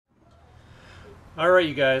Alright,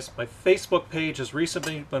 you guys, my Facebook page has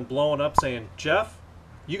recently been blowing up saying, Jeff,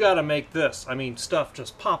 you gotta make this. I mean, stuff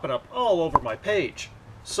just popping up all over my page.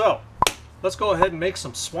 So, let's go ahead and make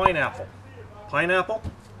some swine apple. Pineapple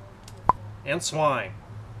and swine.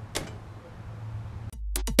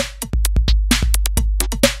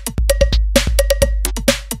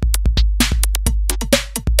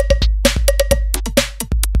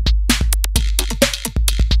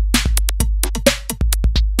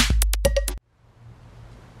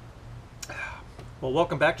 Well,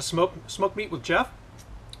 welcome back to Smoked Meat with Jeff.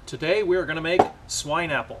 Today we are going to make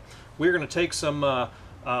swine apple. We're going to take some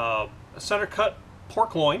center cut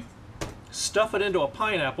pork loin, stuff it into a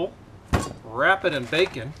pineapple, wrap it in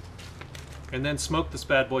bacon, and then smoke this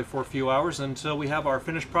bad boy for a few hours until we have our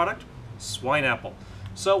finished product, swine apple.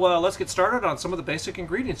 So let's get started on some of the basic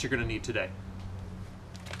ingredients you're going to need today.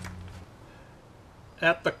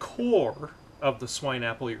 At the core of the swine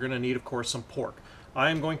apple, you're going to need, of course, some pork. I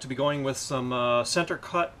am going to be going with some center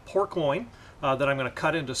cut pork loin that I'm going to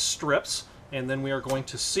cut into strips, and then we are going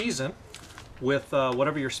to season with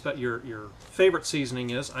whatever your favorite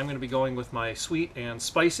seasoning is. I'm going to be going with my sweet and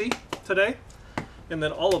spicy today, and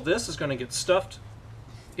then all of this is going to get stuffed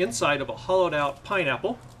inside of a hollowed out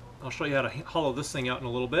pineapple. I'll show you how to hollow this thing out in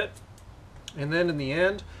a little bit, and then in the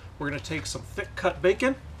end we're going to take some thick cut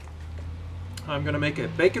bacon. I'm going to make a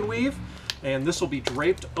bacon weave, and this will be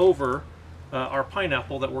draped over our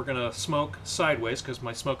pineapple that we're going to smoke sideways because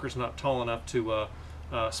my smoker's not tall enough to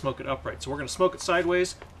smoke it upright. So we're going to smoke it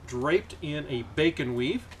sideways, draped in a bacon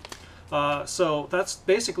weave. So that's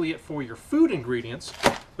basically it for your food ingredients,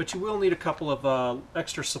 but you will need a couple of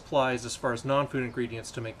extra supplies as far as non-food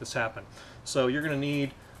ingredients to make this happen. So you're going to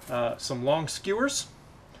need some long skewers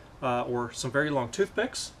or some very long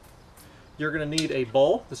toothpicks. You're going to need a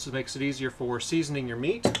bowl. This makes it easier for seasoning your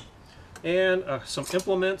meat. And some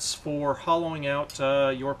implements for hollowing out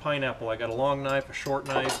your pineapple. I got a long knife, a short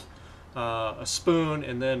knife, a spoon,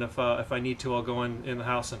 and then if I need to, I'll go in the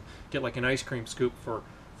house and get like an ice cream scoop for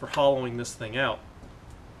hollowing this thing out.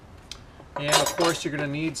 And of course you're going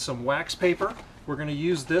to need some wax paper. We're going to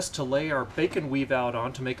use this to lay our bacon weave out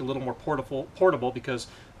on to make it a little more portable because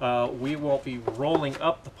we won't be rolling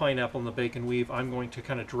up the pineapple in the bacon weave. I'm going to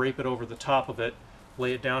kind of drape it over the top of it,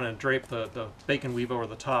 lay it down and drape the bacon weave over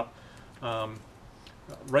the top.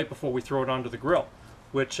 Right before we throw it onto the grill,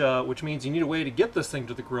 which means you need a way to get this thing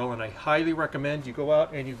to the grill, and I highly recommend you go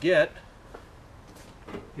out and you get,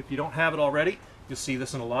 if you don't have it already, you'll see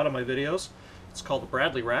this in a lot of my videos. It's called the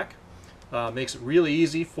Bradley rack. Makes it really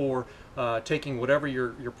easy for taking whatever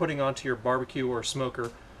you're putting onto your barbecue or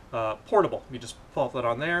smoker portable. You just pop that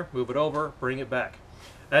on there, move it over, bring it back.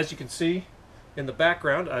 As you can see in the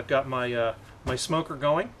background, I've got my my smoker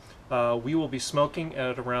going. We will be smoking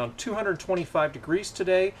at around 225 degrees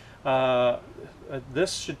today.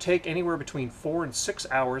 This should take anywhere between 4 and 6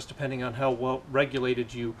 hours, depending on how well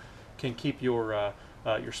regulated you can keep your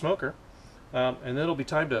smoker. And then it'll be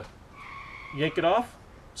time to yank it off,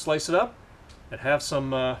 slice it up, and have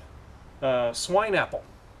some swine apple.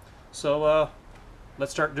 So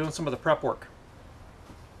let's start doing some of the prep work.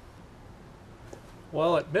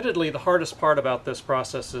 Well, admittedly, the hardest part about this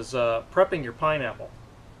process is prepping your pineapple.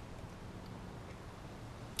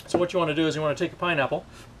 So what you want to do is you want to take a pineapple,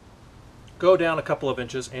 go down a couple of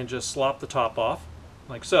inches and just slop the top off,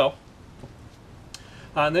 like so.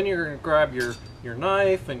 And then you're going to grab your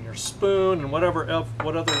knife and your spoon and what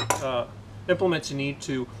other implements you need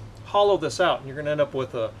to hollow this out. And you're going to end up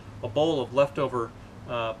with a bowl of leftover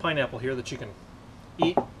pineapple here that you can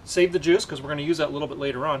eat. Save the juice because we're going to use that a little bit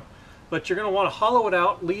later on. But you're going to want to hollow it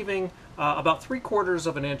out, leaving about 3/4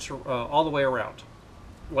 of an inch all the way around,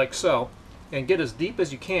 like so. And get as deep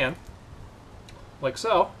as you can, like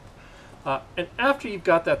so. And after you've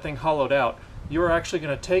got that thing hollowed out, you're actually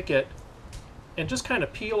going to take it and just kind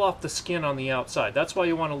of peel off the skin on the outside. That's why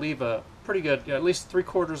you want to leave a pretty good, at least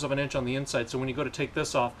 3/4 of an inch on the inside, so when you go to take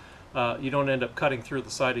this off, you don't end up cutting through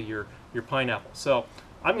the side of your pineapple. So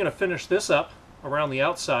I'm going to finish this up around the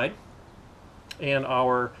outside, and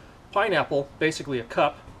our pineapple, basically a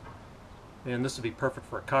cup, and this would be perfect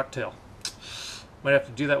for a cocktail. Might have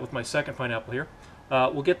to do that with my second pineapple here.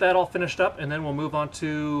 We'll get that all finished up, and then we'll move on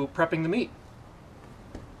to prepping the meat.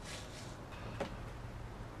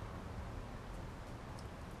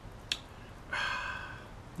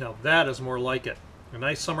 Now that is more like it. A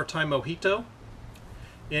nice summertime mojito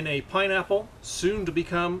in a pineapple, soon to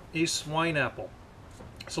become a swine apple.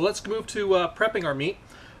 So let's move to prepping our meat.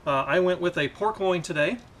 I went with a pork loin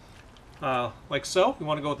today, like so. You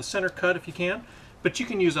want to go with the center cut if you can. But you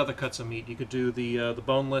can use other cuts of meat. You could do the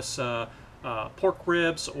boneless pork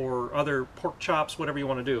ribs or other pork chops, whatever you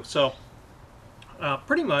want to do. So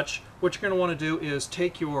pretty much what you're going to want to do is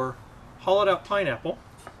take your hollowed out pineapple,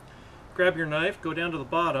 grab your knife, go down to the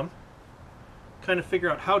bottom, kind of figure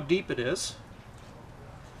out how deep it is,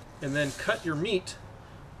 and then cut your meat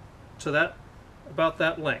to that, about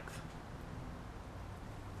that length.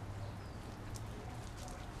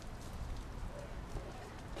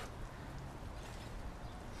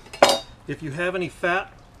 If you have any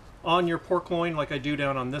fat on your pork loin like I do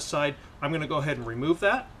down on this side, I'm going to go ahead and remove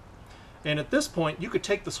that. And at this point, you could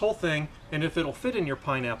take this whole thing, and if it'll fit in your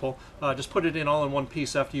pineapple, just put it in all in one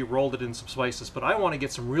piece after you rolled it in some spices. But I want to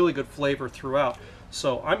get some really good flavor throughout.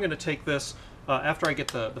 So I'm going to take this, after I get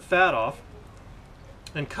the fat off,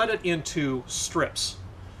 and cut it into strips.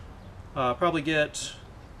 Probably get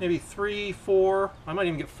maybe 3, 4, I might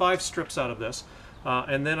even get 5 strips out of this.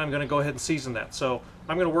 And then I'm going to go ahead and season that. So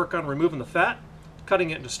I'm going to work on removing the fat,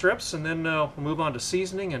 cutting it into strips, and then we'll move on to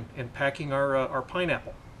seasoning and packing our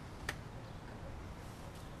pineapple.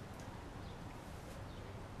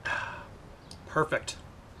 Perfect.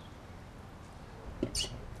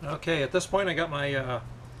 Okay, at this point I got my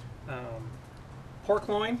pork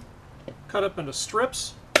loin cut up into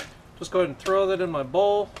strips. Just go ahead and throw that in my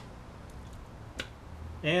bowl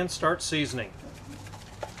and start seasoning.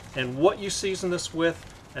 And what you season this with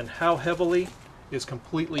and how heavily is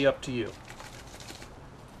completely up to you.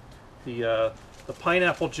 The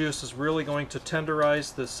pineapple juice is really going to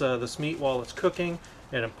tenderize this meat while it's cooking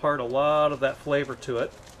and impart a lot of that flavor to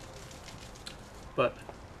it. But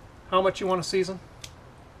how much you want to season?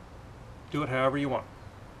 Do it however you want.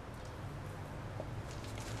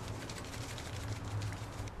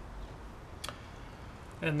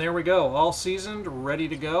 And there we go, all seasoned, ready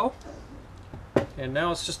to go. And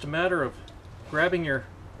now it's just a matter of grabbing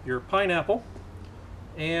your pineapple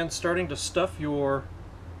and starting to stuff your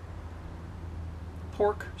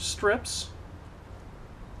pork strips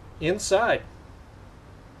inside.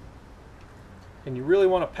 And you really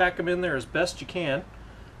want to pack them in there as best you can.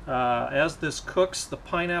 As this cooks, the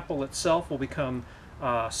pineapple itself will become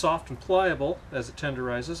soft and pliable as it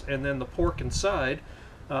tenderizes, and then the pork inside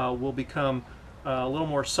will become a little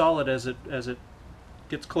more solid as it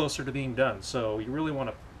gets closer to being done. So you really want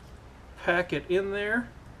to pack it in there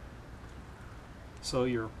so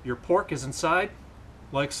your pork is inside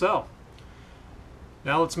like so.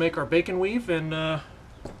 Now let's make our bacon weave and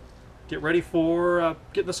get ready for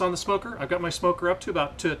getting this on the smoker. I've got my smoker up to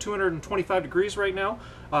about 225 degrees right now.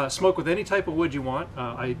 Smoke with any type of wood you want.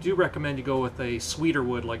 I do recommend you go with a sweeter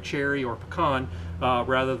wood like cherry or pecan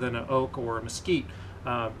rather than an oak or a mesquite,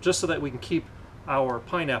 just so that we can keep our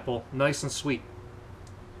pineapple nice and sweet.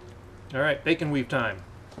 All right, bacon weave time.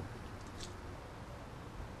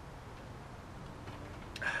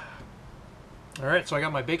 All right, so I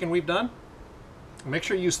got my bacon weave done. Make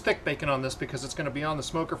sure you use thick bacon on this because it's going to be on the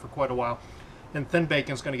smoker for quite a while, and thin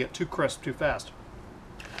bacon is going to get too crisp too fast.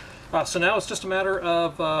 So now it's just a matter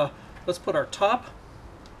of, let's put our top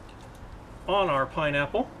on our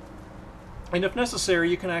pineapple, and if necessary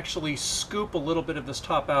you can actually scoop a little bit of this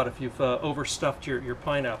top out if you've overstuffed your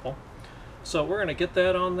pineapple. So we're going to get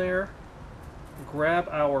that on there, grab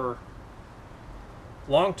our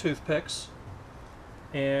long toothpicks,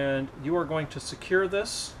 and you are going to secure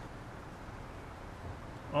this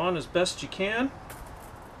on as best you can.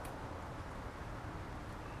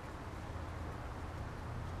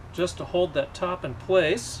 Just to hold that top in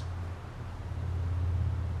place.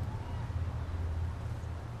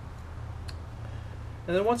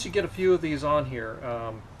 And then once you get a few of these on here,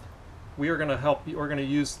 we are going to help you. We're going to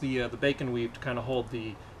use the bacon weave to kind of hold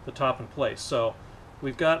the top in place. So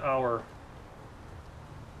we've got our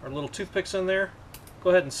little toothpicks in there. Go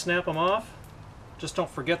ahead and snap them off. Just don't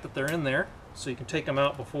forget that they're in there, so you can take them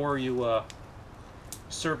out before you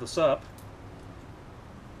serve this up.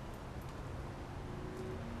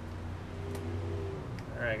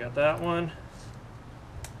 Alright, got that one.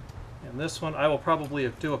 And this one, I will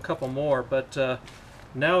probably do a couple more, but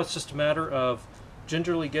now it's just a matter of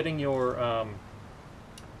gingerly getting your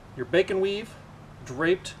bacon weave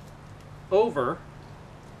draped over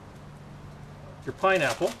your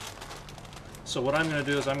pineapple. So what I'm going to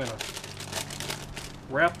do is I'm going to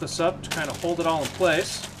wrap this up to kind of hold it all in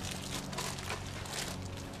place.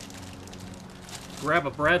 Grab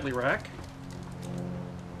a Bradley rack.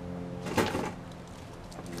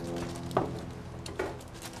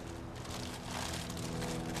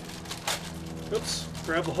 Oops,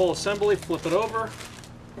 grab the whole assembly, flip it over.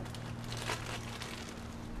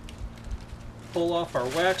 Pull off our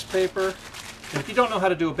wax paper. And if you don't know how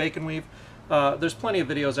to do a bacon weave, there's plenty of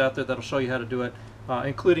videos out there that'll show you how to do it.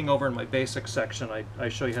 Including over in my basics section, I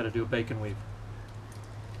show you how to do a bacon weave.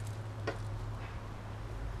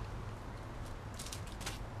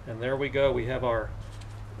 And there we go. We have our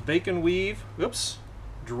bacon weave, oops,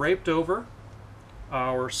 draped over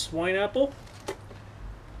our swine apple.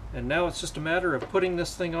 And now it's just a matter of putting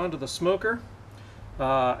this thing onto the smoker.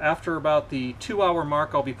 After about the 2-hour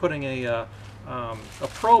mark, I'll be putting a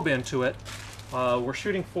probe into it. We're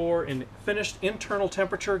shooting for a finished internal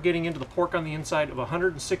temperature, getting into the pork on the inside of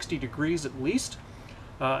 160 degrees at least.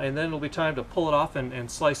 And then it'll be time to pull it off and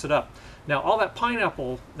slice it up. Now, all that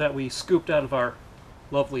pineapple that we scooped out of our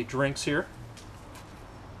lovely drinks here,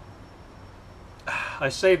 I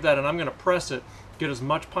saved that, and I'm going to press it, get as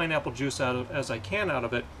much pineapple juice as I can out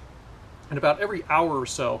of it. And about every hour or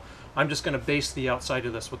so, I'm just going to baste the outside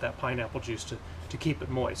of this with that pineapple juice to keep it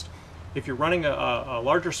moist. If you're running a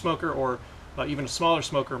larger smoker or even a smaller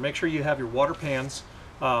smoker, make sure you have your water pans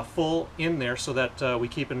full in there so that we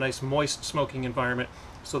keep a nice moist smoking environment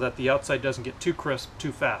so that the outside doesn't get too crisp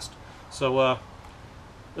too fast. So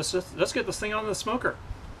let's get this thing on the smoker.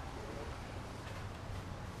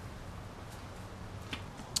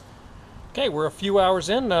 Okay, we're a few hours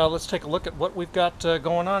in. Let's take a look at what we've got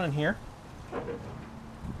going on in here.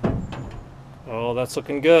 Oh, that's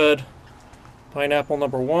looking good. Pineapple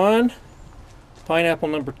number 1, pineapple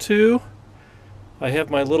number 2. I have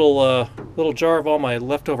my little jar of all my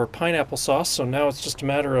leftover pineapple sauce, so now it's just a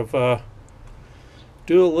matter of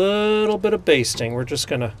do a little bit of basting. We're just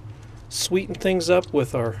gonna sweeten things up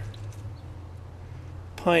with our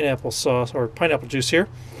pineapple sauce or pineapple juice here.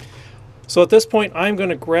 So at this point, I'm going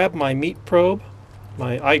to grab my meat probe,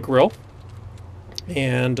 my iGrill,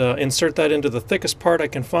 and insert that into the thickest part I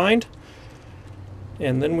can find,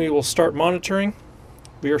 and then we will start monitoring.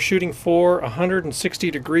 We are shooting for 160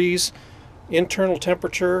 degrees internal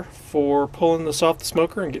temperature for pulling this off the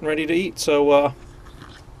smoker and getting ready to eat. So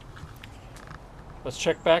let's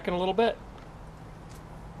check back in a little bit.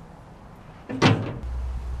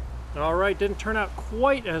 All right, didn't turn out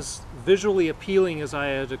quite as visually appealing as I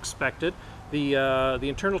had expected. The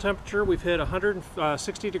internal temperature, we've hit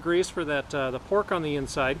 160 degrees for that the pork on the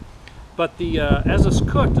inside, but as it's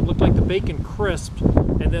cooked, it looked like the bacon crisped,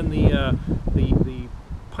 and then the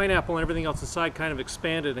pineapple and everything else inside kind of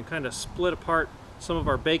expanded and kind of split apart some of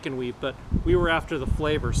our bacon weave. But we were after the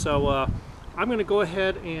flavor, so I'm going to go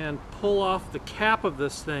ahead and pull off the cap of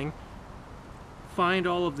this thing, find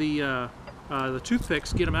all of the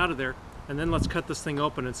toothpicks, get them out of there, and then let's cut this thing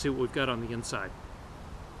open and see what we've got on the inside.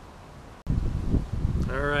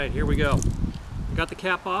 All right, here we go. I got the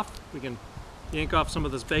cap off. We can yank off some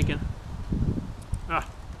of this bacon.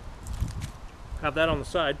 Have that on the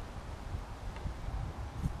side.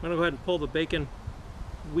 I'm gonna go ahead and pull the bacon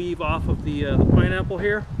weave off of the pineapple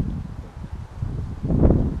here.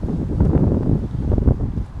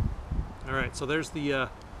 All right, so there's the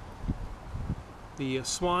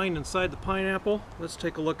swine inside the pineapple. Let's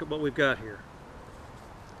take a look at what we've got here.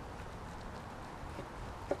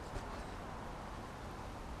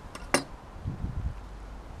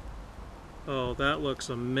 Oh, that looks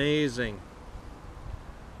amazing.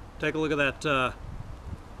 Take a look at that,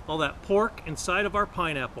 all that pork inside of our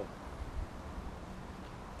pineapple.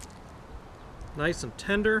 Nice and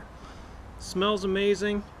tender, smells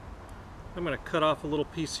amazing. I'm going to cut off a little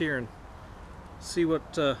piece here and see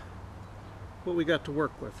what we got to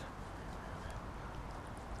work with.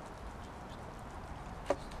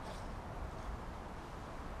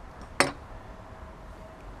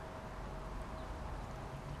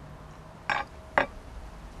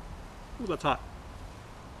 Ooh, that's hot.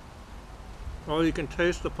 Oh, you can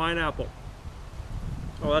taste the pineapple.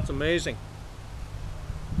 Oh, that's amazing.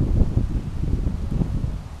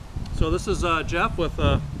 So this is Jeff with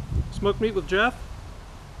Smoked Meat with Jeff.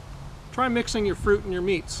 Try mixing your fruit and your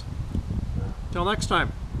meats. Till next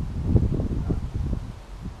time.